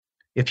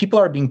If people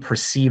are being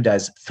perceived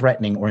as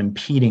threatening or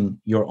impeding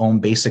your own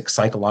basic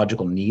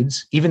psychological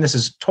needs, even this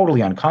is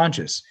totally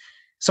unconscious,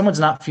 someone's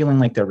not feeling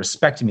like they're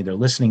respecting me, they're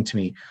listening to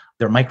me,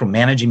 they're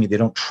micromanaging me, they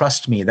don't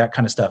trust me, that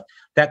kind of stuff,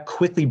 that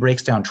quickly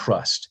breaks down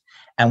trust.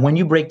 And when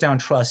you break down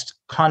trust,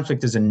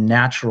 conflict is a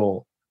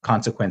natural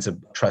consequence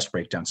of trust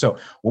breakdown. So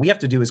what we have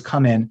to do is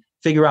come in,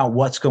 figure out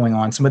what's going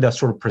on, some of the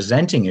sort of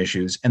presenting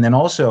issues, and then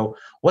also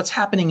what's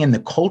happening in the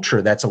culture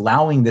that's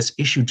allowing this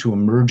issue to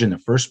emerge in the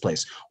first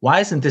place. Why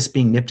isn't this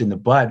being nipped in the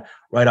bud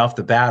right off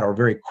the bat or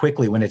very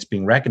quickly when it's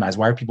being recognized?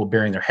 Why are people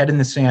burying their head in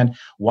the sand?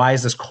 Why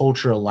is this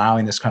culture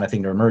allowing this kind of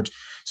thing to emerge?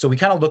 So we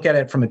kind of look at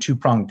it from a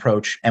two-pronged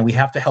approach, and we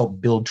have to help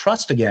build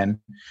trust again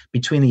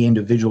between the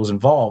individuals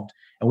involved.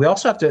 And we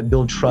also have to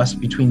build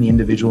trust between the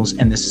individuals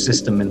and the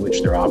system in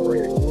which they're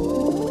operating.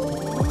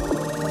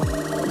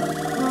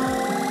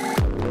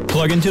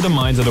 Plug into the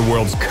minds of the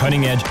world's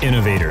cutting-edge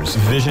innovators,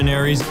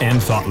 visionaries,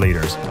 and thought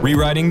leaders,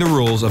 rewriting the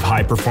rules of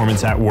high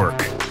performance at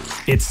work.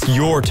 It's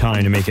your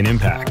time to make an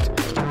impact.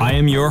 I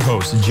am your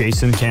host,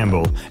 Jason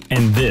Campbell,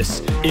 and this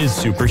is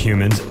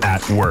Superhumans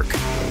at Work,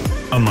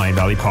 a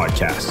Mindvalley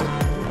podcast.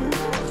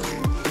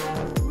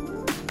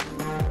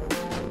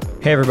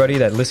 Hey everybody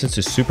that listens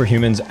to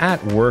Superhumans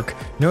at Work,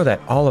 know that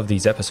all of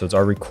these episodes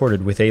are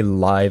recorded with a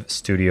live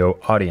studio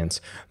audience.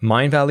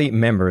 Mindvalley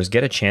members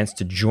get a chance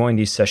to join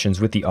these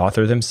sessions with the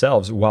author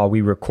themselves while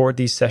we record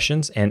these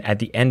sessions, and at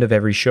the end of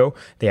every show,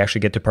 they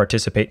actually get to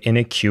participate in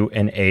a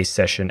Q&A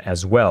session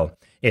as well.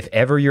 If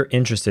ever you're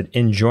interested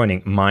in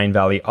joining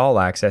Mindvalley All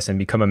Access and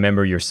become a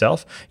member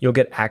yourself, you'll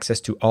get access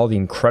to all the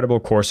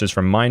incredible courses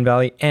from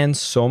Mindvalley and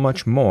so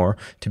much more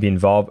to be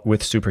involved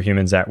with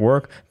Superhumans at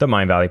Work, the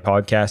Mindvalley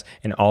podcast,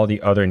 and all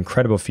the other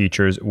incredible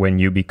features when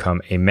you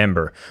become a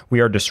member.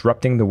 We are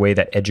disrupting the way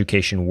that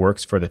education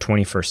works for the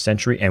 21st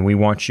century, and we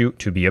want you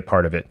to be a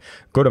part of it.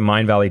 Go to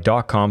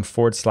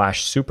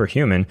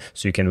mindvalley.com/superhuman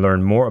so you can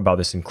learn more about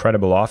this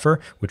incredible offer,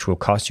 which will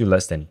cost you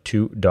less than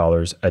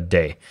 $2 a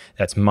day.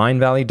 That's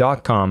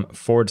mindvalley.com/SUPERHUMAN.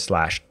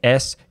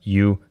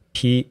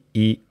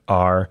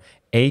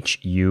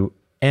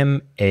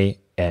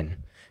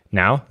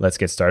 Now, let's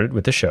get started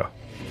with the show.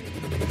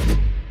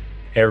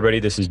 Hey everybody,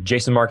 this is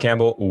Jason Mark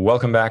Campbell.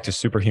 Welcome back to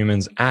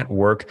Superhumans at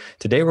Work.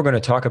 Today we're going to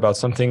talk about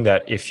something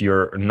that if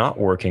you're not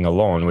working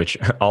alone, which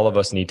all of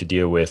us need to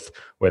deal with,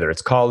 whether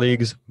it's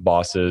colleagues,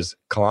 bosses,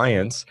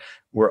 clients,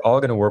 we're all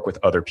going to work with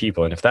other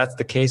people. And if that's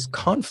the case,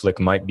 conflict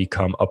might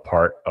become a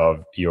part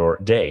of your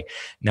day.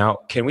 Now,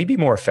 can we be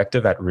more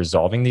effective at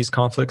resolving these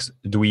conflicts?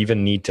 Do we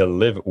even need to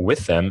live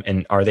with them?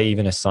 And are they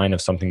even a sign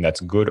of something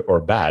that's good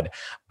or bad?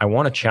 I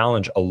want to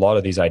challenge a lot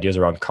of these ideas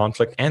around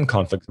conflict and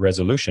conflict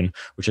resolution,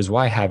 which is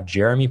why I have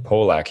Jeremy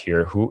Pollack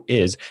here, who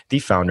is the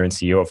founder and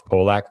CEO of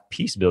Pollack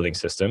Peace Building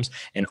Systems,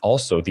 and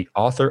also the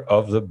author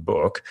of the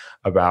book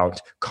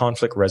about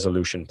conflict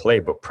resolution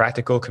playbook,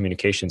 practical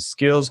communication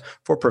skills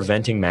for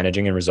preventing,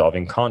 managing, and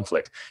resolving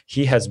conflict.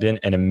 He has been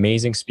an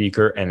amazing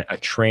speaker and a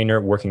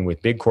trainer working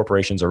with big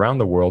corporations around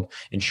the world,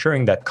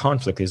 ensuring that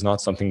conflict is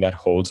not something that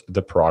holds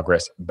the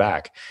progress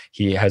back.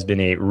 He has been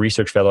a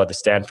research fellow at the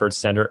Stanford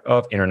Center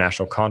of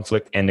International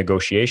Conflict and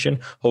Negotiation,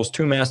 holds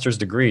 2 master's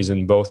degrees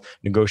in both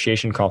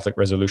negotiation, conflict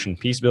resolution,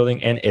 peace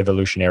building, and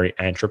evolutionary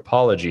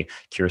anthropology.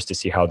 Curious to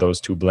see how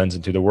those 2 blends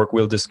into the work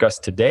we'll discuss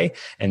today.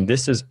 And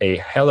this is a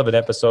hell of an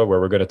episode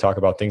where we're going to talk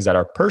about things that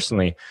are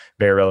personally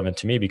very relevant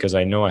to me, because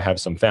I know I have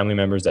some family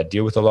members that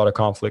deal with a lot of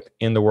conflict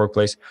in the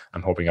workplace.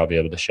 I'm hoping I'll be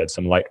able to shed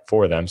some light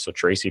for them. So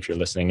Tracy, if you're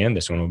listening in,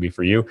 this one will be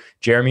for you.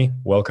 Jeremy,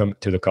 welcome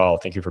to the call.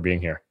 Thank you for being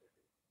here.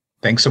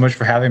 Thanks so much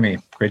for having me.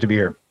 Great to be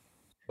here.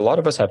 A lot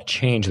of us have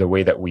changed the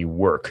way that we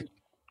work.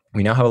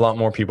 We now have a lot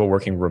more people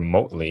working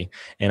remotely.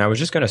 And I was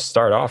just going to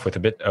start off with a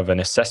bit of an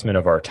assessment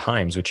of our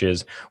times, which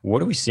is,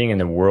 what are we seeing in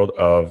the world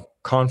of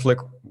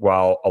conflict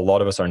while a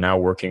lot of us are now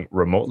working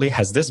remotely?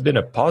 Has this been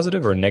a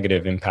positive or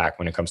negative impact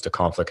when it comes to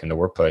conflict in the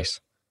workplace?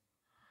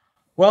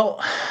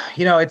 Well,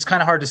 it's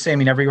kind of hard to say. I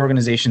mean, every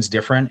organization is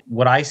different.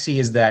 What I see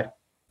is that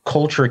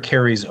culture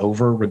carries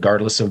over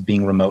regardless of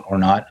being remote or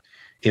not.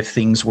 If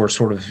things were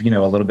sort of, a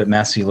little bit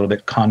messy, a little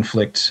bit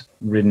conflict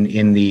ridden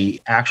in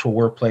the actual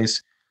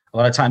workplace, a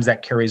lot of times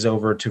that carries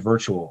over to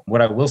virtual.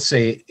 What I will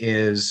say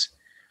is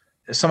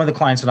some of the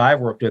clients that I've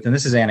worked with, and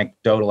this is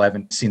anecdotal, I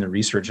haven't seen the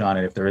research on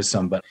it if there is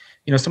some, but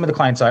some of the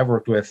clients I've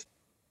worked with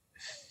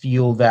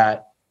feel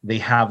that they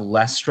have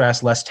less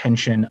stress, less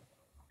tension,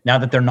 now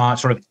that they're not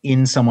sort of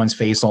in someone's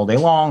face all day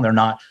long. They're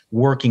not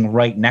working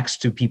right next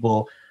to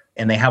people,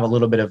 and they have a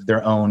little bit of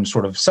their own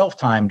sort of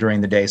self-time during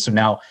the day. So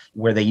now,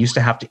 where they used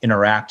to have to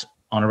interact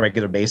on a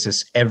regular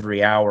basis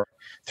every hour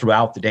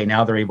throughout the day,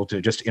 now they're able to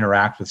just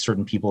interact with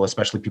certain people,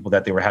 especially people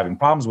that they were having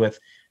problems with,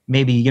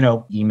 maybe,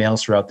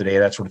 emails throughout the day,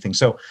 that sort of thing.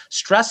 So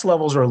stress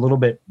levels are a little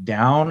bit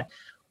down.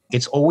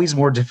 It's always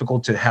more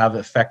difficult to have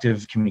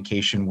effective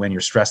communication when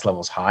your stress level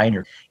is high and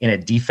you're in a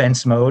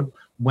defense mode.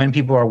 When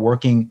people are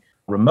working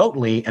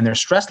remotely and their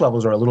stress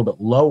levels are a little bit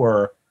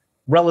lower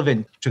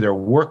relevant to their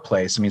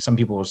workplace. I mean, some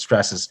people's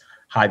stress is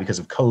high because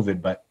of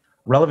COVID, but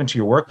relevant to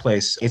your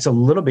workplace, it's a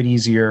little bit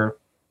easier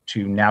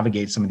to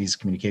navigate some of these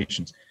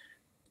communications.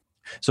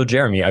 So,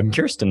 Jeremy, I'm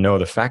curious to know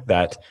the fact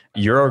that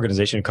your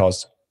organization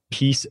calls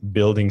peace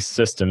building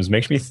systems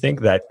makes me think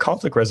that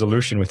conflict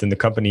resolution within the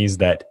companies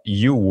that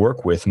you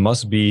work with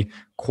must be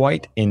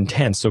quite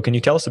intense. So, can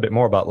you tell us a bit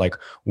more about like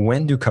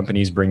when do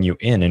companies bring you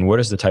in and what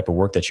is the type of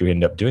work that you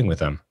end up doing with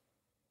them?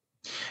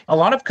 A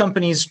lot of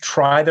companies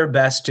try their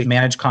best to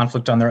manage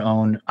conflict on their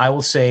own. I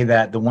will say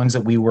that the ones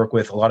that we work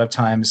with, a lot of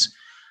times,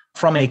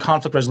 from a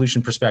conflict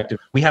resolution perspective,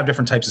 we have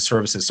different types of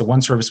services. So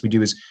one service we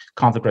do is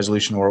conflict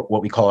resolution, or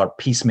what we call our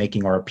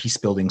peacemaking or our peace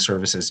building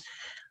services.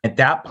 At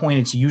that point,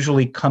 it's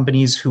usually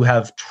companies who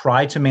have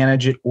tried to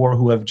manage it or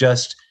who have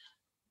just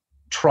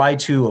tried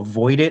to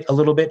avoid it a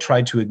little bit,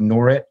 tried to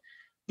ignore it.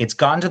 It's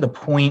gotten to the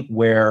point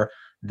where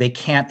they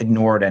can't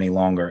ignore it any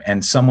longer.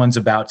 And someone's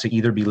about to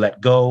either be let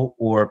go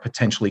or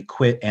potentially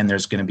quit, and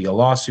there's going to be a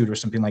lawsuit or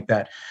something like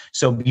that.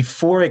 So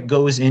before it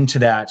goes into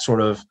that sort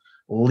of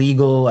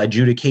legal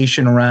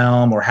adjudication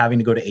realm or having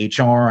to go to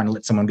HR and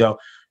let someone go,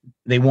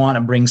 they want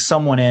to bring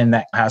someone in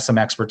that has some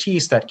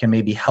expertise that can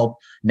maybe help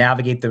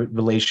navigate the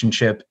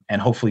relationship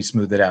and hopefully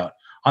smooth it out.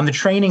 On the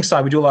training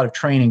side, we do a lot of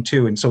training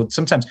too. And so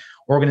sometimes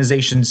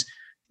organizations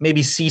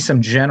maybe see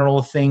some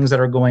general things that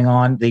are going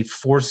on. They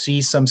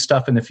foresee some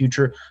stuff in the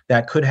future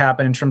that could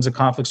happen in terms of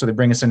conflict. So they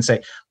bring us in and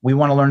say, we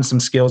want to learn some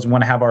skills. We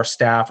want to have our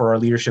staff or our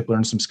leadership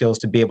learn some skills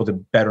to be able to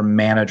better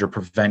manage or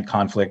prevent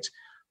conflict.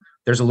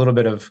 There's a little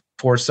bit of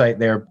foresight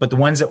there. But the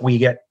ones that we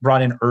get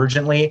brought in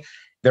urgently,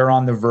 they're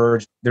on the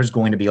verge. There's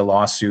going to be a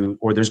lawsuit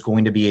or there's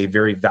going to be a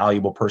very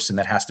valuable person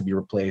that has to be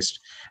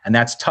replaced. And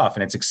that's tough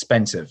and it's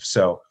expensive.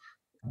 So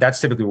that's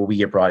typically where we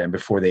get brought in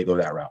before they go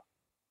that route.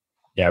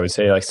 Yeah, I would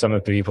say like some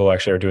of the people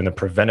actually are doing the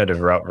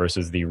preventative route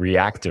versus the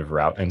reactive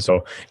route. And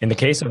so in the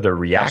case of the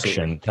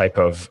reaction type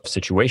of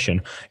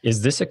situation,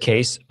 is this a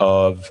case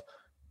of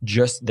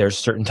just there's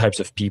certain types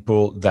of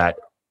people that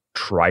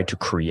try to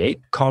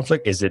create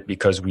conflict? Is it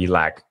because we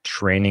lack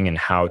training in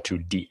how to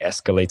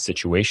de-escalate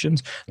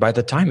situations? By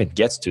the time it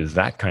gets to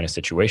that kind of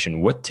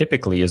situation, what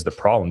typically is the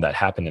problem that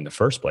happened in the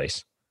first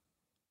place?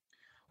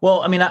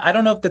 Well, I mean, I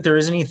don't know if that there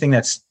is anything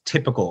that's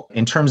typical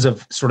in terms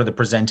of sort of the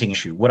presenting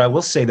issue. What I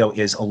will say, though,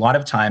 is a lot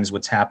of times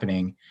what's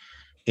happening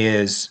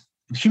is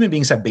human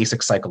beings have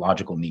basic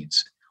psychological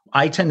needs.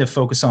 I tend to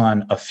focus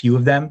on a few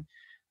of them,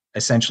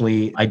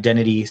 essentially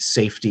identity,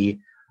 safety,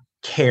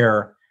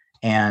 care,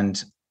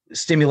 and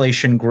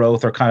stimulation,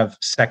 growth are kind of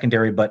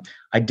secondary, but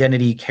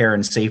identity, care,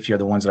 and safety are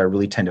the ones that I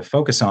really tend to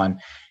focus on.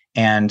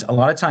 And a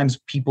lot of times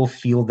people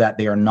feel that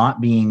they are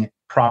not being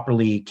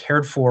properly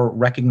cared for,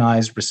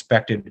 recognized,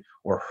 respected,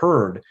 or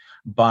heard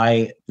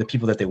by the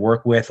people that they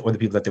work with or the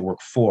people that they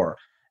work for.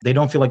 They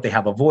don't feel like they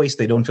have a voice.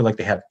 They don't feel like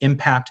they have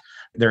impact.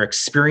 They're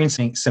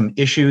experiencing some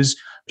issues.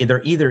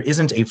 There either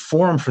isn't a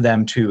forum for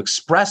them to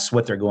express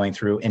what they're going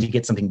through and to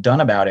get something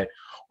done about it,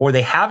 or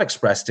they have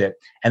expressed it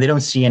and they don't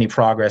see any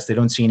progress. They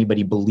don't see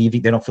anybody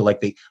believing. They don't feel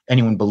like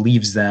anyone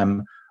believes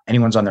them,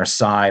 anyone's on their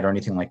side or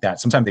anything like that.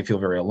 Sometimes they feel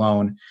very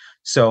alone.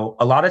 So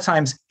a lot of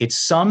times it's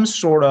some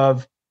sort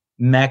of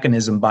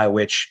mechanism by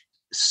which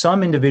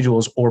some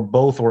individuals or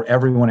both or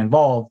everyone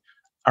involved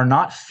are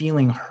not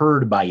feeling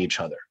heard by each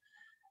other.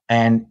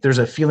 And there's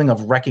a feeling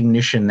of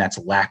recognition that's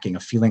lacking, a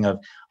feeling of,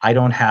 I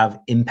don't have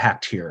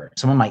impact here.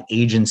 Some of my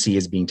agency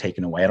is being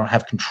taken away. I don't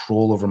have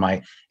control over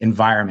my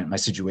environment, my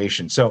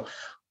situation. So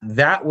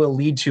that will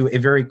lead to a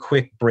very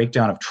quick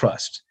breakdown of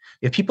trust.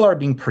 If people are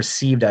being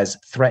perceived as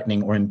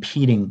threatening or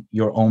impeding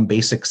your own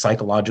basic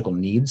psychological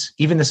needs,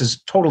 even this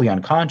is totally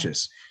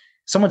unconscious,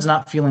 someone's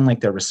not feeling like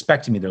they're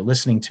respecting me, they're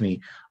listening to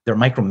me, they're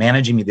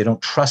micromanaging me, they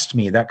don't trust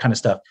me, that kind of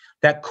stuff,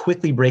 that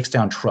quickly breaks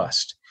down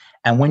trust.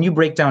 And when you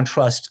break down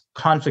trust,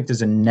 conflict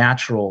is a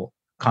natural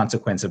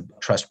consequence of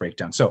trust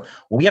breakdown. So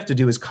what we have to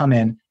do is come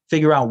in,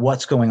 figure out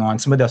what's going on,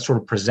 some of the sort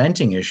of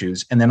presenting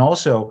issues, and then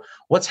also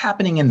what's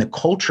happening in the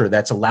culture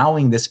that's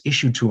allowing this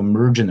issue to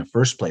emerge in the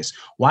first place.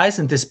 Why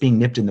isn't this being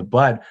nipped in the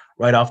bud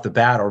right off the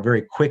bat or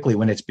very quickly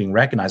when it's being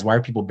recognized? Why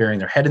are people burying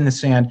their head in the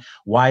sand?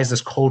 Why is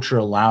this culture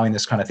allowing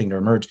this kind of thing to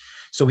emerge?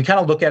 So we kind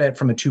of look at it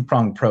from a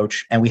two-pronged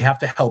approach, and we have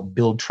to help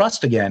build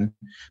trust again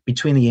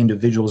between the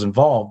individuals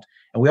involved.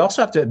 And we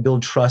also have to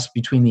build trust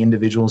between the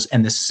individuals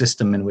and the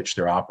system in which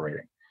they're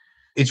operating.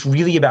 It's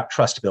really about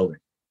trust building.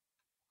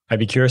 I'd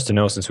be curious to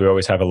know, since we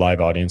always have a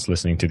live audience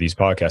listening to these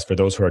podcasts, for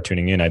those who are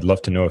tuning in, I'd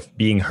love to know if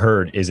being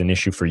heard is an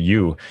issue for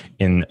you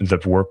in the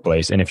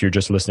workplace. And if you're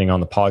just listening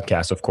on the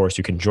podcast, of course,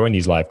 you can join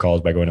these live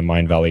calls by going to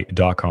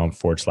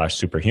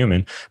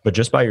mindvalley.com/superhuman. But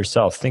just by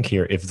yourself, think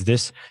here, if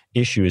this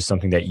issue is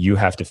something that you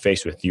have to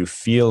face with, do you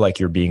feel like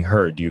you're being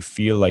heard? Do you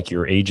feel like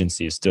your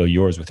agency is still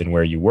yours within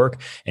where you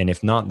work? And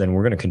if not, then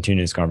we're going to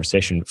continue this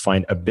conversation,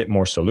 find a bit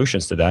more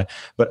solutions to that.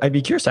 But I'd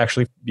be curious,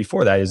 actually,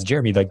 before that is,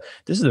 Jeremy, like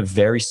this is a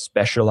very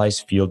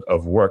specialized field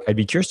of work. I'd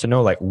be curious to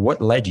know, like,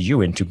 what led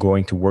you into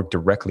going to work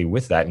directly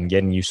with that and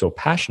getting you so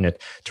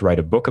passionate to write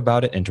a book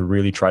about it and to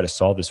really try to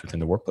solve this within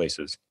the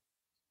workplaces?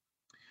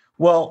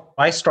 Well,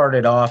 I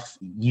started off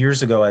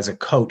years ago as a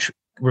coach,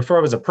 before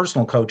I was a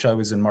personal coach, I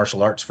was in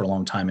martial arts for a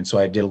long time. And so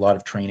I did a lot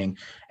of training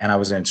and I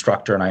was an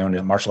instructor and I owned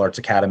a martial arts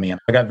academy. And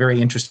I got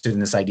very interested in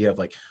this idea of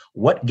like,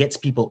 what gets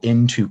people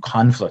into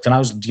conflict? And I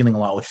was dealing a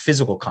lot with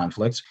physical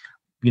conflicts.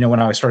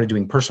 When I started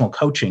doing personal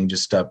coaching,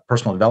 just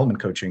personal development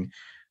coaching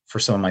for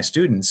some of my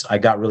students, I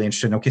got really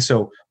interested in, okay,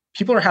 so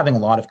people are having a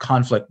lot of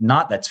conflict,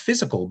 not that's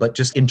physical, but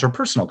just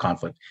interpersonal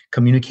conflict,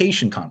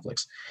 communication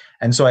conflicts.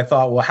 And so I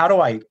thought, well, how do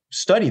I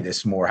study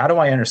this more? How do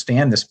I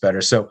understand this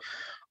better? So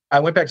I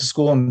went back to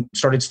school and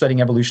started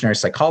studying evolutionary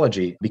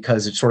psychology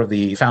because it's sort of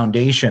the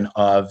foundation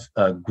of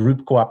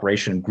group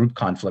cooperation, group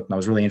conflict. And I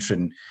was really interested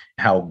in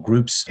how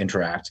groups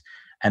interact.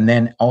 And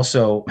then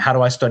also, how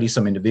do I study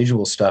some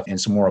individual stuff and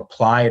some more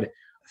applied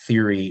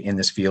theory in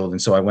this field?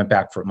 And so I went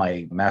back for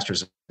my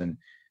master's in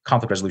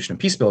conflict resolution and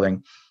peace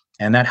building.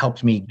 And that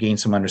helped me gain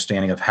some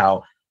understanding of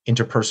how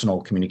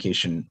interpersonal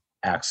communication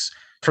acts.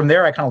 From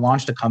there, I kind of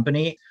launched a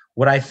company.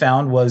 What I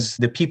found was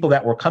the people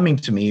that were coming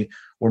to me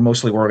were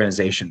mostly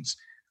organizations,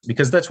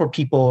 because that's where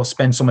people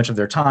spend so much of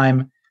their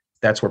time.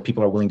 That's where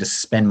people are willing to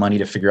spend money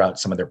to figure out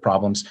some of their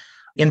problems.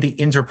 In the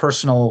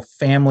interpersonal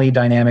family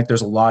dynamic,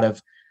 there's a lot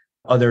of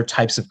other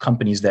types of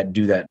companies that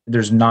do that.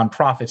 There's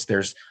nonprofits,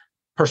 there's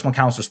personal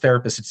counselors,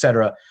 therapists, et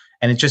cetera.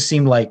 And it just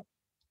seemed like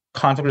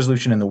conflict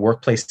resolution in the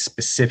workplace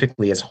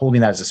specifically, as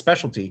holding that as a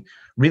specialty,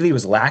 really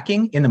was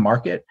lacking in the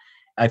market.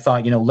 I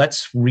thought,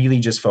 let's really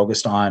just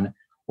focus on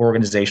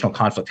organizational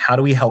conflict. How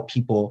do we help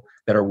people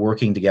that are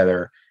working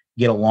together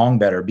get along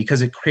better?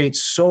 Because it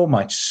creates so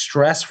much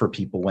stress for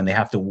people when they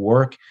have to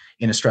work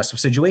in a stressful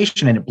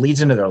situation, and it bleeds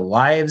into their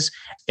lives.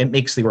 It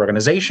makes the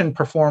organization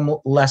perform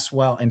less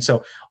well. And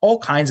so all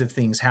kinds of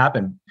things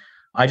happen.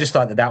 I just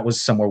thought that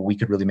was somewhere we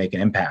could really make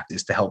an impact,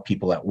 is to help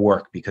people at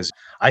work, because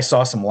I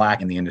saw some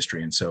lack in the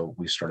industry. And so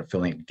we started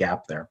filling a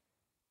gap there.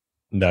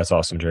 That's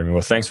awesome, Jeremy. Well,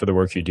 thanks for the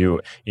work you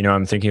do.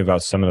 I'm thinking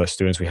about some of the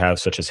students we have,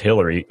 such as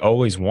Hillary,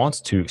 always wants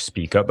to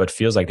speak up, but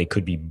feels like they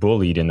could be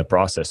bullied in the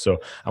process. So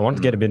I wanted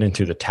to get a bit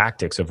into the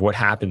tactics of what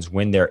happens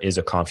when there is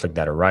a conflict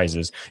that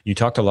arises. You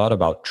talked a lot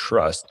about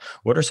trust.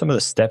 What are some of the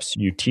steps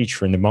you teach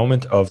for in the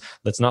moment of,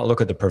 let's not look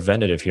at the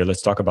preventative here.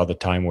 Let's talk about the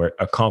time where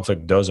a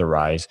conflict does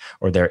arise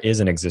or there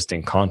is an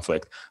existing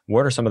conflict.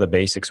 What are some of the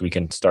basics we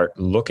can start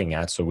looking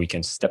at so we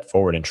can step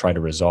forward and try to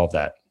resolve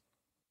that?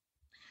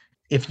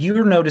 If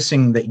you're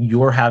noticing that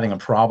you're having a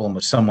problem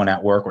with someone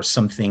at work or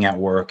something at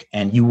work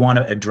and you want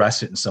to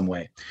address it in some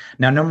way.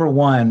 Now, number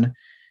one,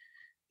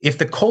 if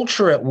the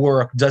culture at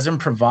work doesn't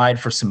provide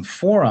for some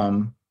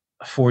forum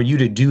for you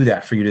to do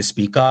that, for you to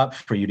speak up,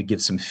 for you to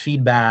give some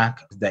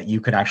feedback, that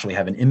you could actually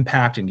have an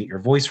impact and get your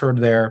voice heard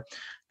there,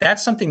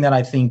 that's something that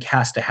I think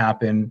has to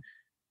happen.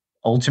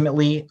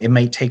 Ultimately, it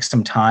may take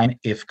some time.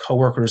 If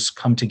coworkers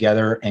come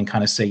together and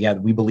kind of say, yeah,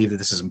 we believe that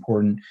this is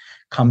important,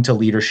 come to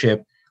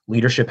leadership.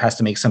 Leadership has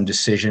to make some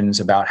decisions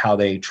about how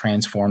they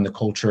transform the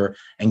culture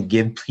and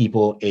give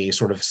people a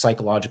sort of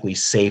psychologically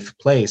safe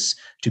place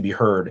to be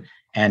heard,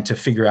 and to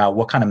figure out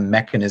what kind of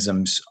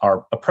mechanisms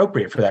are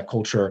appropriate for that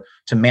culture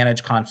to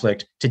manage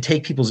conflict, to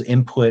take people's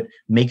input,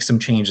 make some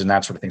change, and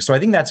that sort of thing. So I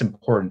think that's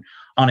important.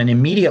 On an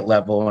immediate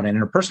level, on an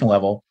interpersonal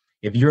level,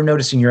 if you're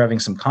noticing you're having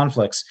some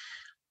conflicts,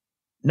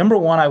 number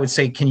one, I would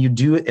say, can you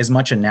do as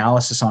much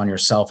analysis on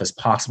yourself as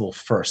possible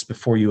first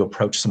before you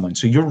approach someone?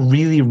 So you're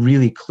really,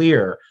 really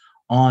clear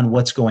on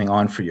what's going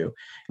on for you.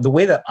 The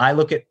way that I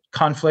look at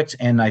conflict,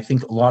 and I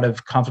think a lot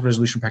of conflict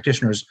resolution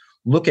practitioners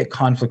look at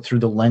conflict through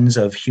the lens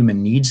of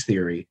human needs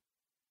theory.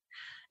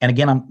 And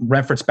again, I'm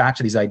reference back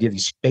to these ideas,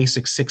 these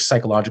basic 6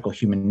 psychological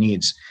human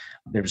needs.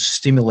 There's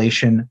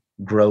stimulation,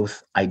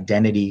 growth,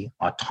 identity,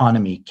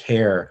 autonomy,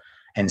 care,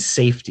 and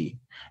safety.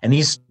 And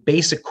these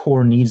basic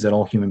core needs that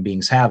all human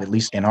beings have, at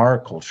least in our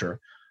culture,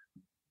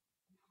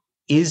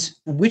 is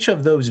which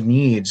of those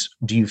needs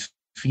do you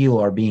feel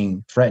are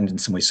being threatened in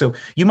some way? So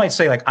you might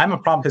say, like, I'm a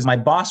problem because my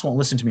boss won't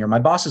listen to me, or my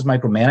boss is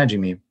micromanaging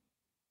me.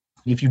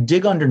 If you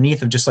dig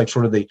underneath of just like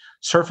sort of the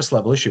surface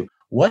level issue,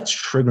 what's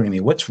triggering me?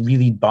 What's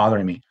really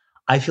bothering me?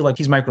 I feel like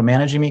he's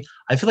micromanaging me.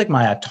 I feel like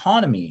my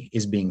autonomy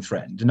is being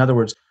threatened. In other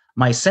words,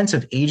 my sense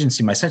of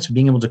agency, my sense of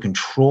being able to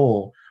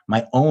control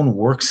my own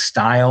work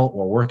style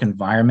or work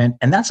environment.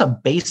 And that's a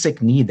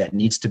basic need that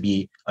needs to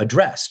be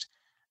addressed.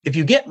 If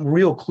you get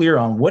real clear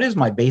on what is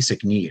my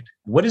basic need,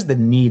 what is the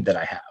need that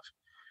I have?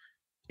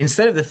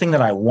 Instead of the thing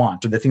that I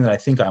want or the thing that I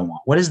think I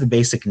want, what is the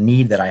basic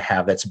need that I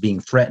have that's being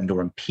threatened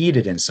or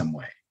impeded in some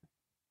way?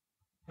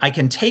 I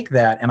can take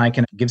that and I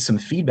can give some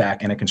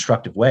feedback in a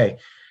constructive way.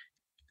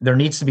 There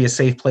needs to be a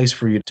safe place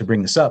for you to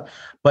bring this up.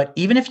 But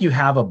even if you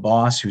have a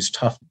boss who's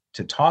tough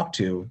to talk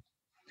to,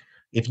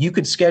 if you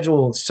could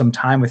schedule some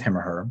time with him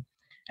or her,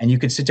 and you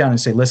could sit down and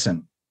say,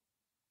 listen,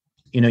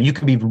 you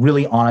could be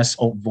really honest,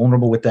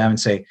 vulnerable with them and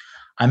say,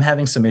 I'm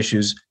having some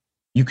issues.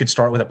 You could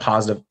start with a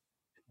positive,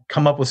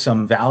 come up with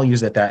some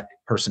values that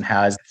person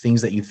has,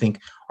 things that you think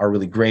are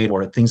really great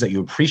or things that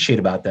you appreciate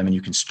about them. And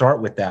you can start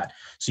with that.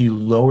 So you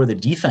lower the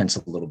defense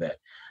a little bit.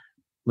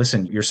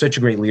 Listen, you're such a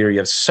great leader. You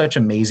have such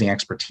amazing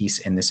expertise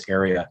in this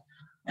area.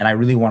 And I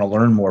really want to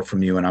learn more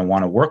from you. And I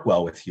want to work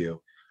well with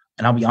you.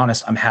 And I'll be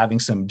honest, I'm having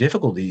some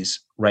difficulties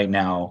right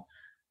now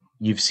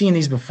you've seen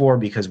these before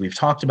because we've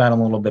talked about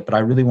them a little bit, but I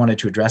really wanted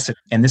to address it.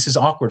 And this is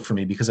awkward for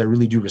me because I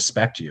really do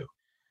respect you.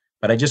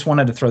 But I just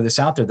wanted to throw this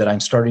out there that I'm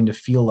starting to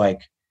feel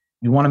like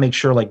you want to make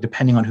sure, like,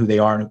 depending on who they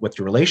are and what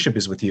your relationship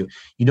is with you,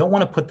 you don't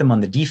want to put them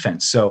on the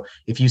defense. So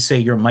if you say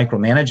you're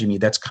micromanaging me,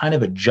 that's kind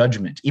of a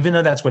judgment, even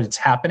though that's what it's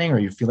happening or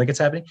you feel like it's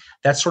happening,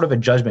 that's sort of a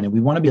judgment. And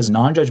we want to be as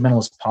non-judgmental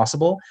as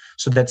possible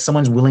so that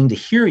someone's willing to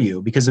hear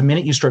you, because the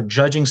minute you start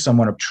judging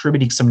someone or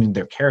attributing something to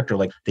their character,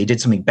 like they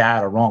did something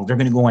bad or wrong, they're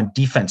going to go on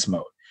defense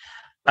mode.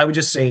 I would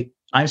just say,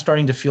 I'm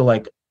starting to feel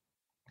like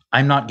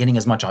I'm not getting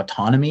as much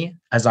autonomy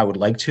as I would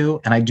like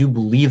to. And I do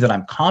believe that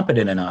I'm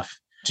competent enough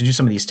to do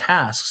some of these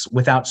tasks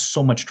without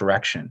so much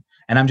direction.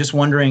 And I'm just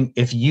wondering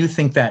if you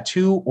think that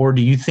too, or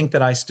do you think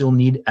that I still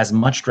need as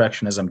much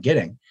direction as I'm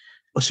getting?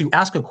 So you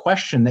ask a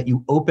question that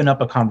you open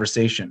up a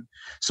conversation.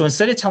 So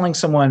instead of telling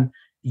someone,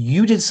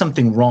 you did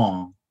something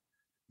wrong,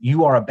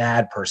 you are a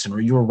bad person,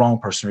 or you're a wrong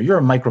person, or you're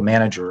a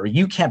micromanager, or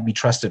you can't be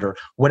trusted, or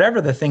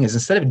whatever the thing is,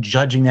 instead of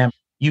judging them,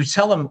 you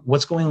tell them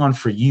what's going on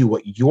for you,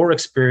 what your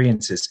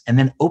experience is, and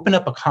then open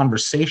up a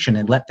conversation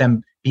and let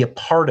them be a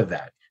part of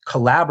that.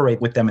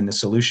 Collaborate with them in the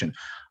solution.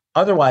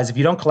 Otherwise, if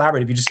you don't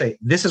collaborate, if you just say,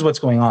 this is what's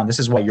going on, this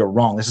is why you're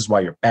wrong, this is why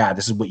you're bad,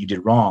 this is what you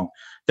did wrong,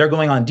 they're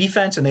going on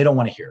defense and they don't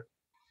want to hear it.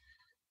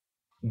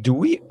 Do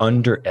we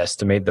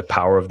underestimate the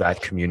power of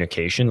that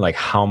communication? Like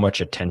how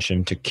much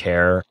attention to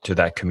care to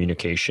that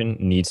communication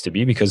needs to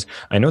be? Because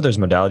I know there's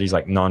modalities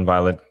like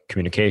nonviolent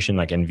communication,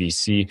 like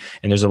NVC,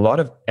 and there's a lot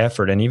of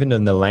effort. And even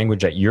in the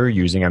language that you're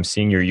using, I'm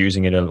seeing you're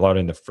using it a lot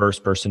in the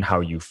first person,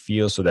 how you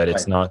feel, so that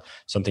it's not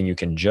something you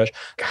can judge.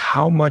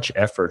 How much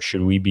effort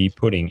should we be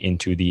putting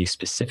into the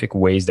specific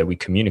ways that we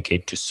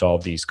communicate to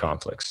solve these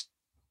conflicts?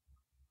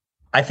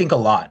 I think a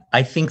lot.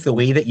 I think the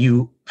way that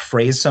you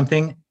phrase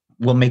something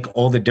will make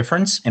all the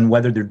difference in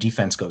whether their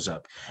defense goes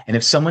up. And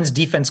if someone's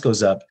defense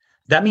goes up,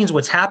 that means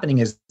what's happening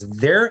is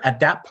they're at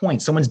that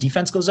point, someone's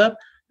defense goes up,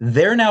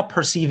 they're now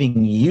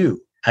perceiving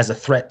you as a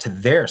threat to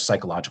their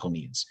psychological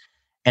needs.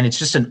 And it's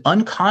just an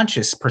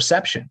unconscious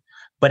perception,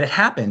 but it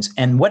happens.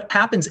 And what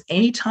happens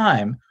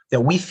anytime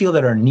that we feel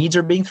that our needs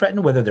are being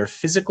threatened, whether they're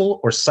physical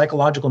or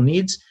psychological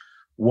needs,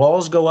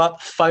 walls go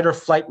up, fight or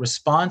flight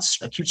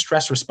response, acute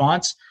stress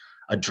response,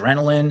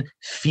 adrenaline,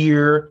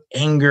 fear,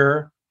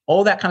 anger,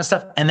 all that kind of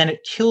stuff. And then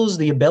it kills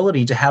the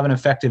ability to have an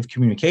effective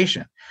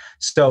communication.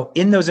 So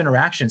in those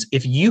interactions,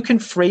 if you can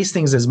phrase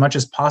things as much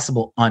as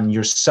possible on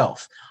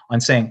yourself,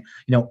 on saying,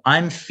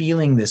 I'm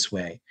feeling this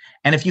way.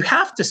 And if you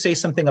have to say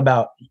something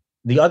about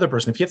the other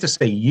person, if you have to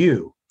say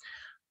you,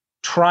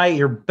 try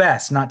your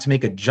best not to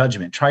make a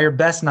judgment. Try your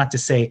best not to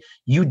say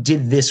you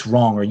did this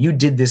wrong or you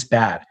did this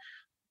bad.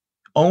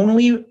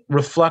 Only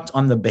reflect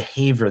on the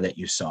behavior that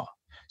you saw.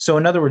 So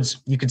in other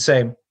words, you could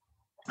say,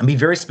 and be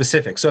very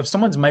specific. So if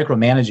someone's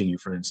micromanaging you,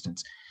 for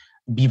instance,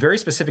 be very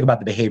specific about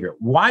the behavior.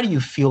 Why do you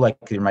feel like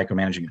they're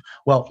micromanaging you?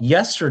 Well,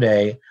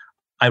 yesterday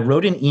I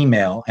wrote an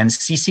email and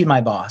CC'd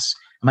my boss.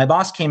 My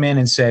boss came in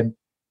and said,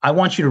 I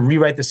want you to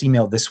rewrite this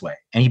email this way.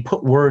 And he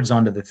put words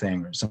onto the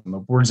thing, or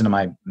some words into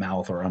my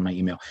mouth or on my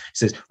email. He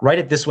says, write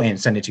it this way and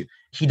send it to you.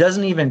 He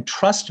doesn't even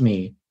trust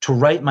me to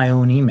write my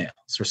own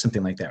emails or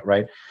something like that,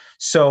 right?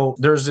 So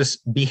there's this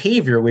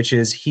behavior, which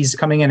is he's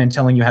coming in and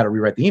telling you how to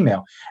rewrite the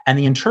email. And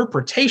the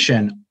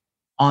interpretation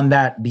on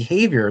that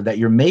behavior that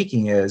you're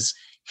making is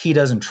he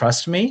doesn't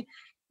trust me.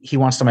 He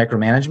wants to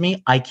micromanage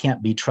me. I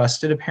can't be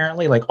trusted,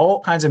 apparently, like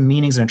all kinds of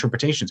meanings and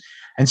interpretations.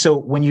 And so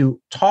when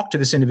you talk to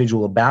this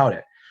individual about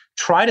it,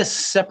 try to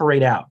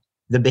separate out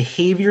the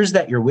behaviors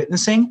that you're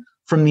witnessing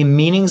from the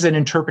meanings and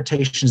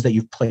interpretations that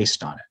you've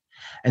placed on it.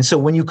 And so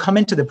when you come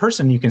into the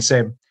person, you can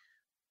say,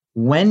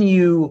 when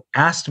you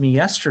asked me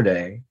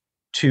yesterday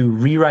to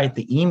rewrite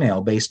the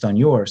email based on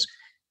yours,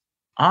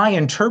 I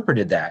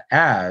interpreted that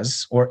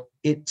as, or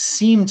it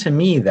seemed to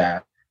me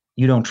that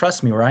you don't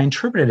trust me, or I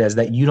interpreted it as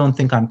that you don't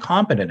think I'm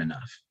competent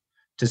enough,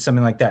 to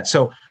something like that.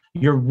 So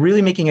you're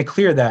really making it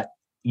clear that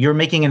you're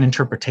making an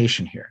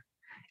interpretation here.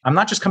 I'm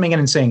not just coming in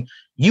and saying,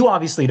 you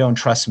obviously don't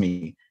trust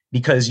me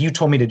because you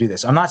told me to do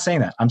this. I'm not saying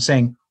that. I'm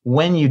saying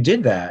when you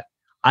did that,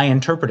 I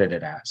interpreted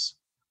it as,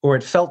 or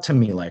it felt to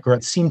me like, or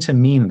it seemed to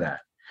mean that.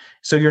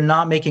 So you're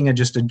not making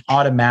just an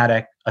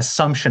automatic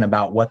assumption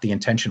about what the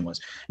intention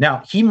was.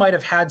 Now, he might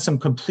have had some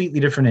completely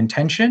different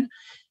intention.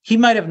 He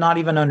might have not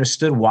even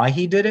understood why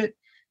he did it.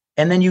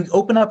 And then you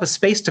open up a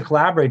space to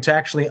collaborate, to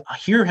actually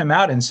hear him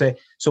out and say,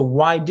 so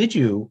why did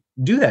you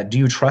do that? Do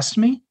you trust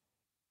me?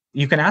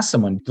 You can ask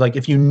someone, like,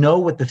 if you know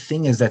what the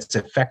thing is that's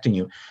affecting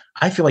you,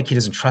 I feel like he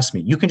doesn't trust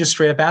me. You can just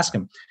straight up ask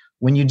him,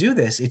 when you do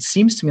this, it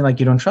seems to me like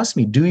you don't trust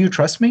me. Do you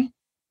trust me?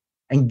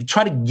 And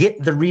try to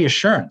get the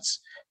reassurance,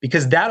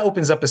 because that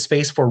opens up a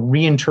space for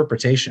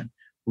reinterpretation,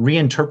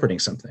 reinterpreting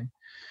something.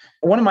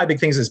 One of my big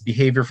things is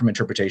behavior from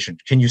interpretation.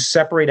 Can you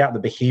separate out the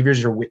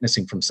behaviors you're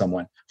witnessing from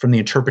someone from the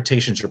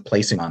interpretations you're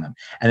placing on them?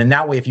 And then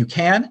that way, if you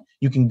can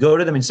go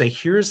to them and say,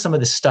 here's some of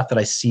the stuff that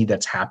I see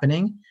that's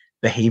happening,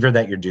 behavior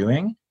that you're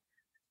doing,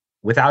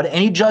 without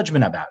any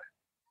judgment about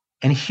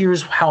it. And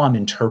here's how I'm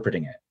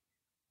interpreting it.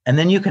 And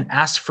then you can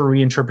ask for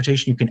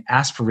reinterpretation. You can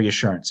ask for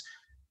reassurance.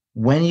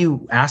 when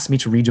you asked me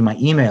to read you my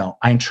email,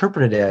 I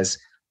interpret it as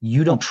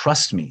you don't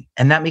trust me.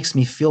 And that makes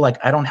me feel like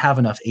I don't have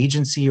enough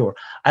agency or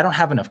I don't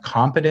have enough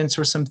competence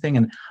or something.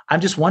 And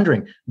I'm just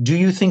wondering, do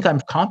you think I'm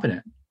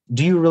competent?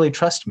 Do you really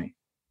trust me?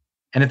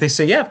 And if they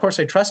say, yeah, of course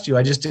I trust you.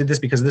 I just did this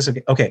because of this.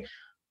 Okay.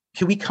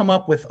 Can we come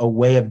up with a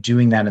way of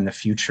doing that in the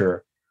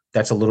future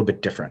that's a little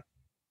bit different?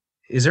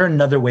 Is there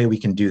another way we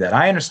can do that?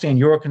 I understand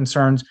your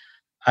concerns.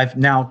 I've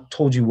now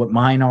told you what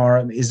mine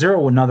are. Is there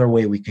another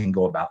way we can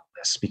go about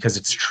this? Because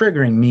it's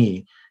triggering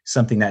me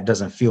something that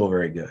doesn't feel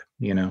very good,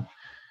 you know?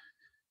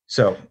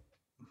 So,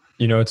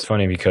 It's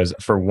funny because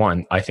for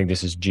one, I think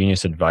this is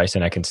genius advice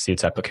and I can see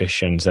its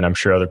applications. And I'm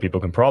sure other people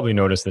can probably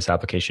notice this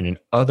application in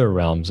other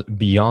realms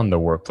beyond the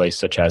workplace,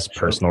 such as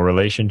personal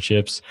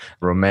relationships,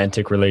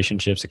 romantic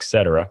relationships,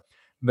 etc.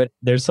 But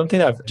there's something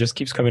that just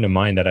keeps coming to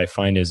mind that I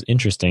find is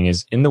interesting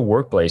is in the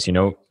workplace,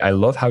 I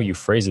love how you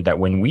phrase it that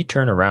when we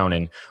turn around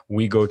and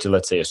we go to,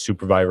 let's say, a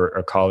supervisor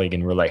or colleague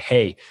and we're like,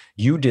 hey,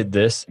 you did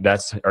this,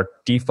 that's our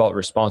default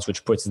response,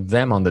 which puts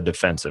them on the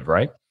defensive,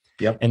 right?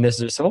 yep. And there's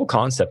this whole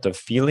concept of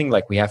feeling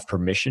like we have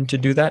permission to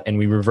do that. And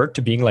we revert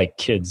to being like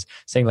kids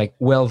saying like,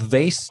 well,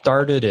 they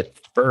started it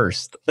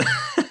first.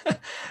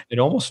 It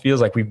almost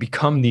feels like we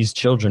become these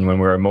children when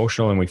we're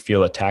emotional and we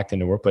feel attacked in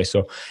the workplace.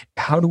 So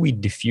how do we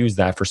diffuse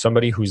that for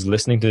somebody who's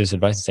listening to this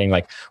advice and saying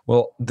like,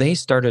 well, they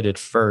started it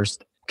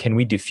first. Can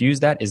we diffuse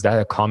that? Is that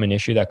a common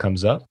issue that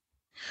comes up?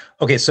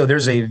 Okay. So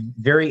there's a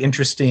very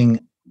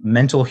interesting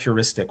mental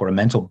heuristic or a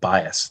mental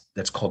bias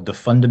that's called the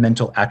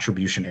fundamental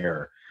attribution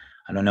error.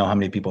 I don't know how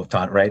many people have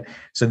taught, right?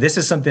 So this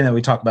is something that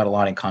we talk about a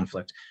lot in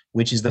conflict,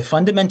 which is the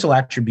fundamental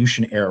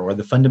attribution error or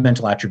the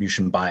fundamental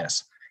attribution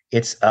bias.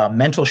 It's a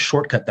mental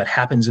shortcut that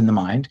happens in the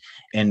mind,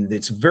 and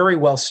it's very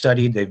well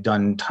studied. They've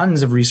done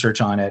tons of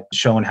research on it,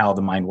 showing how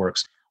the mind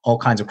works, all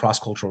kinds of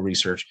cross-cultural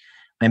research.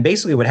 And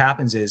basically what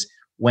happens is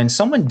when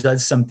someone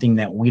does something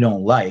that we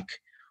don't like,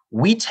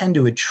 we tend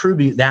to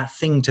attribute that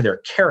thing to their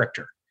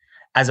character,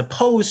 as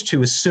opposed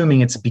to assuming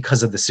it's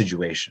because of the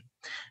situation.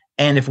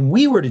 And if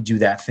we were to do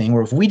that thing,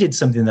 or if we did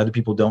something that other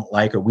people don't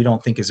like, or we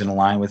don't think is in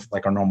line with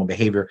like our normal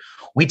behavior,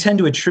 we tend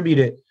to attribute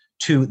it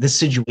to the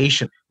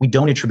situation. We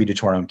don't attribute it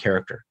to our own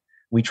character.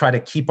 We try to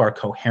keep our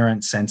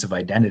coherent sense of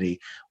identity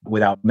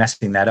without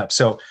messing that up.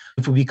 So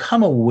if we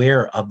become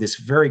aware of this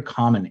very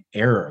common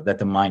error that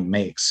the mind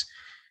makes,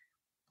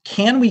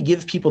 can we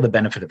give people the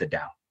benefit of the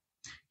doubt?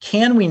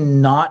 Can we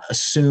not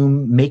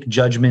assume, make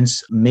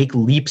judgments, make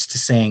leaps to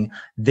saying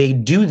they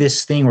do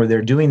this thing or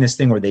they're doing this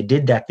thing or they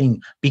did that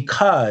thing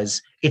because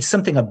it's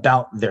something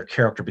about their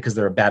character, because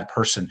they're a bad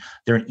person,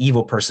 they're an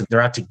evil person, they're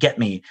out to get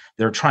me,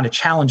 they're trying to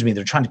challenge me,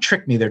 they're trying to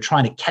trick me, they're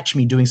trying to catch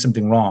me doing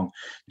something wrong.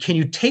 Can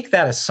you take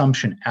that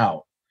assumption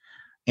out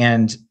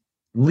and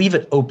leave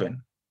it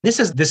open? This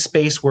is this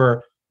space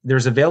where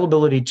there's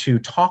availability to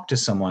talk to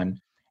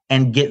someone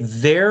and get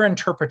their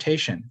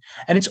interpretation.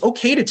 And it's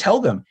okay to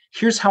tell them,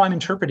 here's how I'm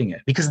interpreting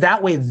it, because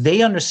that way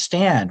they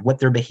understand what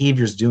their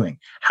behavior is doing,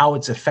 how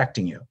it's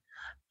affecting you.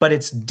 But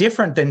it's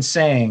different than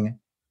saying,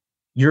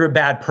 you're a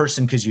bad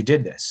person because you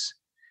did this.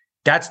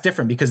 That's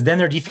different, because then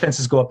their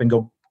defenses go up and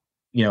go,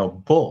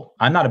 bull,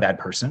 I'm not a bad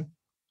person.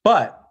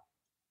 But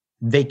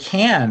they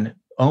can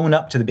own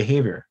up to the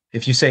behavior.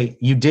 If you say,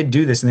 you did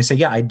do this, and they say,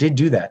 yeah, I did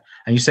do that.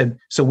 And you said,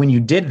 so when you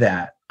did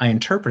that, I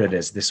interpret it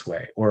as this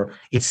way, or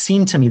it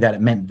seemed to me that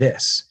it meant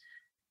this.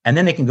 And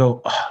then they can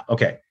go, oh,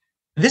 okay,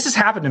 this has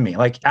happened to me,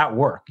 like at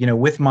work,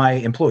 with my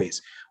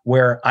employees,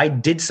 where I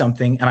did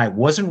something and I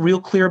wasn't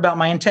real clear about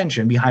my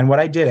intention behind what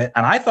I did it.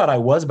 And I thought I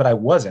was, but I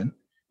wasn't.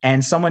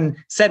 And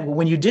someone said, well,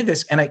 when you did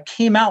this, and it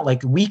came out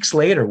like weeks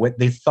later, what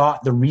they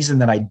thought the reason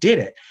that I did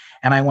it.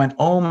 And I went,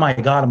 oh my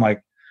God, I'm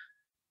like,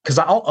 because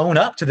I'll own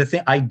up to the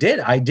thing I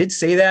did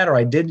say that, or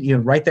I did,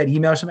 write that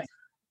email or something.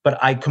 But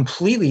I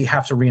completely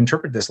have to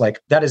reinterpret this.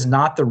 Like, that is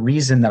not the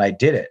reason that I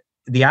did it.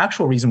 The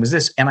actual reason was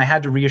this. And I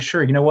had to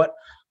reassure, you know what?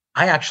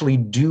 I actually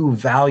do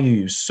value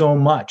you so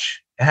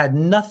much. It had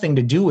nothing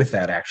to do with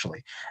that,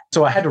 actually.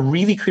 So I had to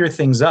really clear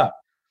things up.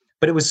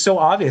 But it was so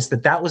obvious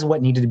that that was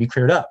what needed to be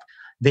cleared up.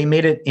 They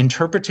made an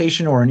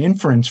interpretation or an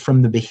inference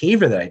from the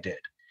behavior that I did.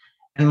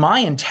 And my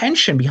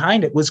intention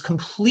behind it was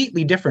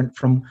completely different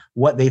from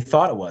what they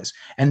thought it was.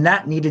 And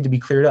that needed to be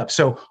cleared up.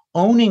 So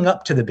owning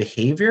up to the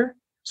behavior.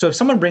 So if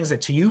someone brings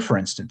it to you, for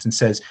instance, and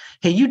says,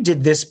 hey, you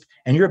did this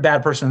and you're a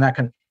bad person, and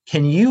that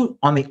can you,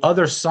 on the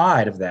other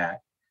side of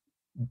that,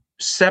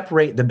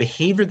 separate the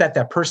behavior that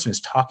that person is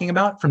talking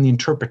about from the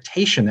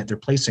interpretation that they're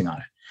placing on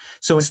it?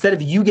 So instead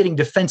of you getting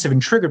defensive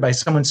and triggered by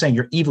someone saying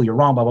you're evil, you're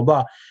wrong, blah, blah,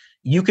 blah,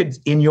 you could,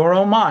 in your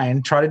own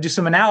mind, try to do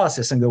some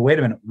analysis and go, wait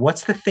a minute,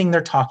 what's the thing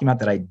they're talking about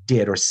that I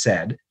did or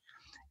said?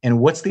 And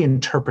what's the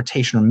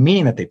interpretation or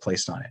meaning that they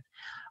placed on it?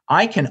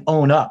 I can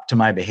own up to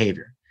my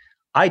behavior.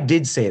 I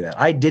did say that.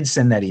 I did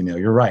send that email.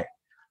 You're right.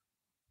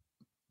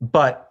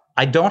 But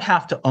I don't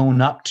have to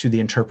own up to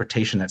the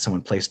interpretation that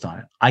someone placed on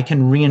it. I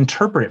can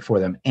reinterpret it for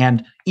them.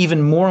 And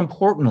even more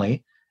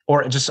importantly,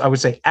 or just I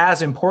would say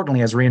as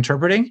importantly as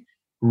reinterpreting,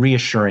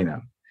 reassuring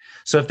them.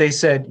 So if they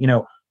said,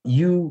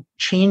 you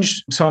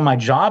changed some of my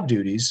job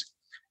duties,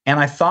 and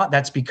I thought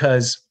that's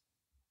because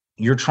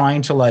you're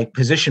trying to like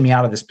position me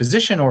out of this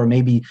position, or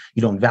maybe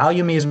you don't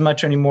value me as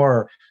much anymore.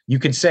 Or you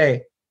could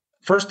say,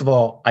 first of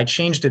all, I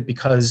changed it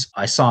because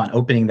I saw an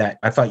opening that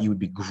I thought you would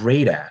be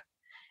great at.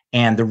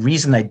 And the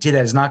reason I did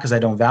that is not because I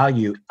don't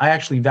value. I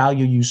actually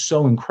value you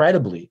so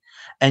incredibly.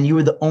 And you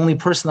were the only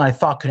person that I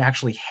thought could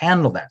actually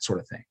handle that sort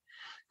of thing.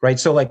 Right.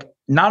 So like,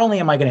 not only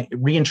am I going to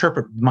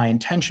reinterpret my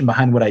intention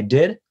behind what I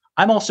did,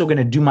 I'm also going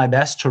to do my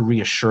best to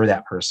reassure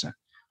that person.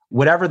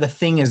 Whatever the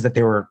thing is that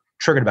they were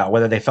triggered about,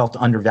 whether they felt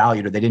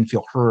undervalued or they didn't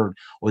feel heard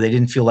or they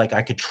didn't feel like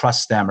I could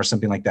trust them or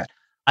something like that.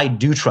 I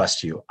do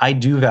trust you. I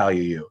do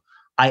value you.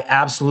 I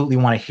absolutely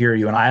want to hear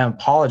you. And I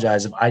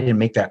apologize if I didn't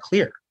make that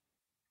clear.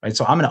 Right.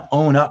 So I'm going to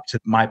own up to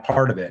my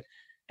part of it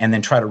and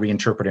then try to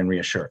reinterpret and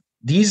reassure.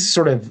 These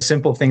sort of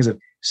simple things of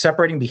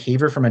separating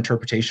behavior from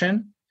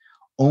interpretation,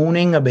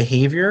 owning a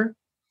behavior,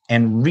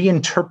 and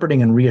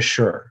reinterpreting and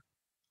reassure.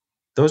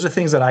 Those are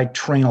things that I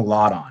train a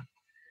lot on.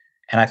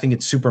 And I think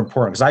it's super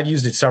important because I've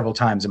used it several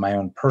times in my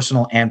own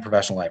personal and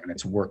professional life, and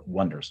it's worked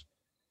wonders.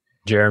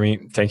 Jeremy,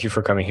 thank you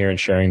for coming here and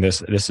sharing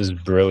this. This is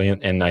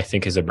brilliant, and I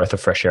think is a breath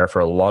of fresh air for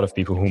a lot of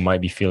people who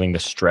might be feeling the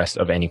stress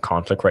of any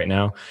conflict right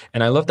now.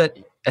 And I love that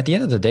at the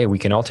end of the day, we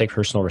can all take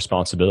personal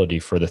responsibility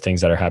for the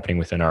things that are happening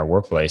within our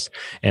workplace.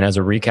 And as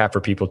a recap for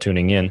people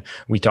tuning in,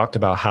 we talked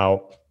about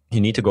how you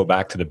need to go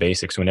back to the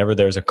basics. Whenever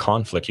there's a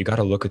conflict, you got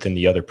to look within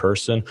the other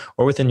person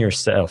or within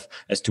yourself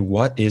as to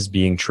what is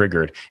being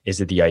triggered.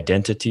 Is it the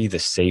identity, the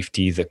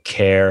safety, the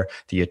care,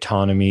 the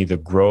autonomy, the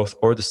growth,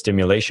 or the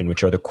stimulation,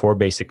 which are the core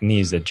basic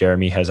needs that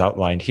Jeremy has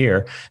outlined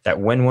here,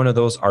 that when one of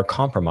those are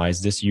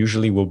compromised, this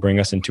usually will bring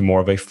us into more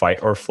of a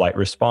fight or flight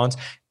response.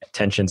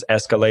 Tensions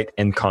escalate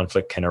and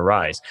conflict can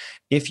arise.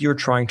 If you're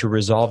trying to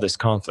resolve this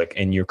conflict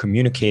and you're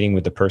communicating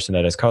with the person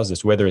that has caused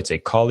this, whether it's a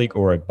colleague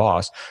or a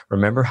boss,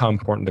 remember how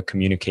important the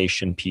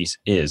communication piece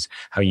is,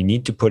 how you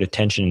need to put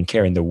attention and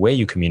care in the way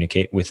you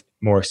communicate, with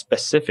more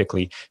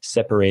specifically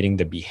separating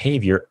the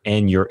behavior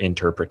and your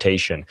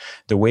interpretation.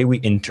 The way we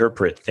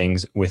interpret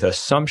things with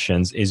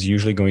assumptions is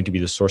usually going to be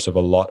the source of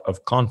a lot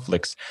of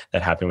conflicts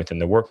that happen within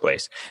the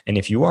workplace. And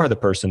if you are the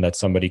person that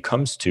somebody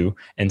comes to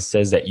and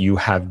says that you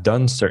have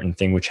done certain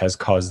thing which has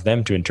caused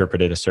them to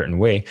interpret it a certain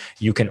way,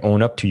 you can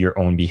own up to your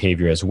own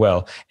behavior as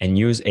well and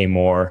use a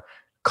more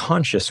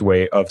conscious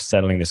way of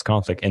settling this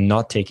conflict and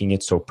not taking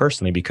it so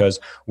personally, because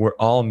we're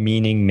all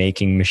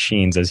meaning-making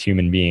machines as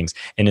human beings.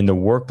 And in the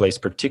workplace,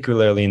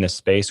 particularly in a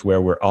space where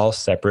we're all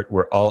separate,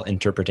 we're all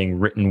interpreting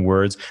written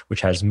words,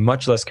 which has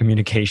much less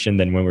communication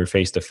than when we're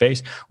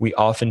face-to-face, we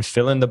often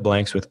fill in the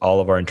blanks with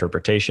all of our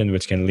interpretation,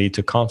 which can lead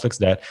to conflicts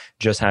that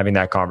just having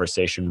that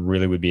conversation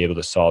really would be able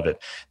to solve it.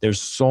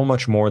 There's so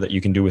much more that you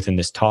can do within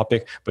this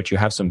topic, but you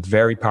have some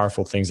very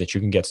powerful things that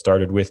you can get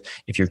started with.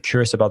 If you're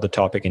curious about the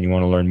topic and you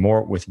want to learn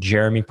more with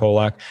Jeremy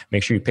Pollack,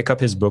 make sure you pick up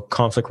his book,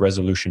 Conflict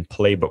Resolution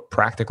Playbook,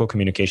 Practical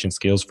Communication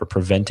Skills for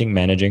Preventing,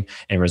 Managing,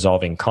 and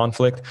Resolving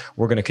Conflict.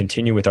 We're going to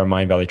continue with our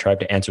Mind Valley Tribe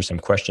to answer some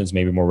questions,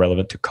 maybe more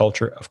relevant to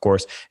culture. Of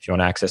course, if you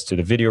want access to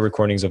the video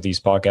recordings of these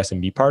podcasts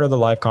and be part of the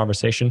live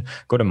conversation,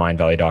 go to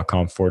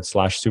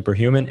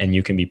mindvalley.com/superhuman, and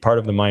you can be part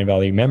of the Mind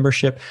Valley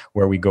membership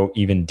where we go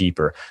even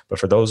deeper. But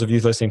for those of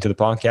you listening to the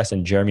podcast,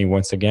 and Jeremy,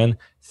 once again,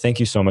 thank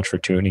you so much for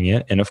tuning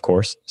in. And of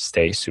course,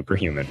 stay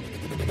superhuman.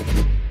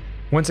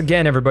 Once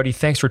again, everybody,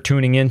 thanks for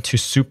tuning in to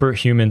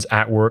Superhumans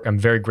at Work. I'm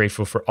very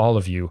grateful for all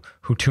of you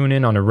who tune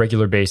in on a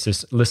regular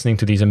basis, listening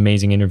to these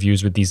amazing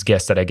interviews with these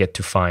guests that I get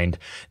to find.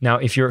 Now,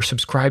 if you're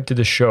subscribed to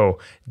the show,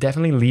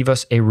 definitely leave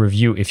us a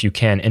review if you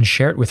can and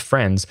share it with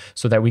friends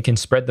so that we can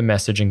spread the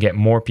message and get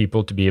more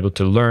people to be able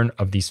to learn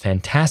of these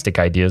fantastic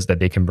ideas that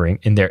they can bring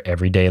in their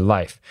everyday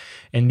life.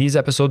 And these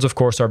episodes, of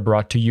course, are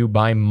brought to you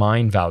by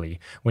Mind Valley.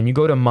 When you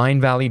go to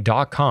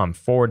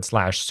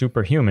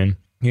mindvalley.com/superhuman,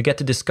 you get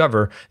to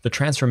discover the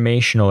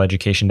transformational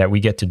education that we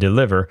get to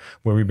deliver,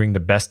 where we bring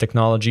the best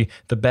technology,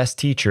 the best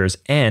teachers,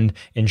 and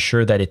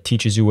ensure that it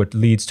teaches you what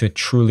leads to a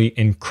truly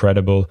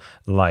incredible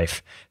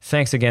life.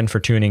 Thanks again for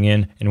tuning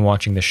in and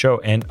watching the show.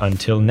 And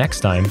until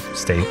next time,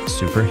 stay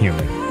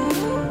superhuman.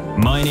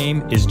 My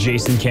name is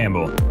Jason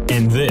Campbell,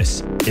 and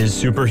this is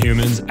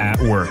Superhumans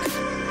at Work,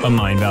 a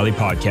Mind Valley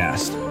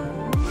podcast.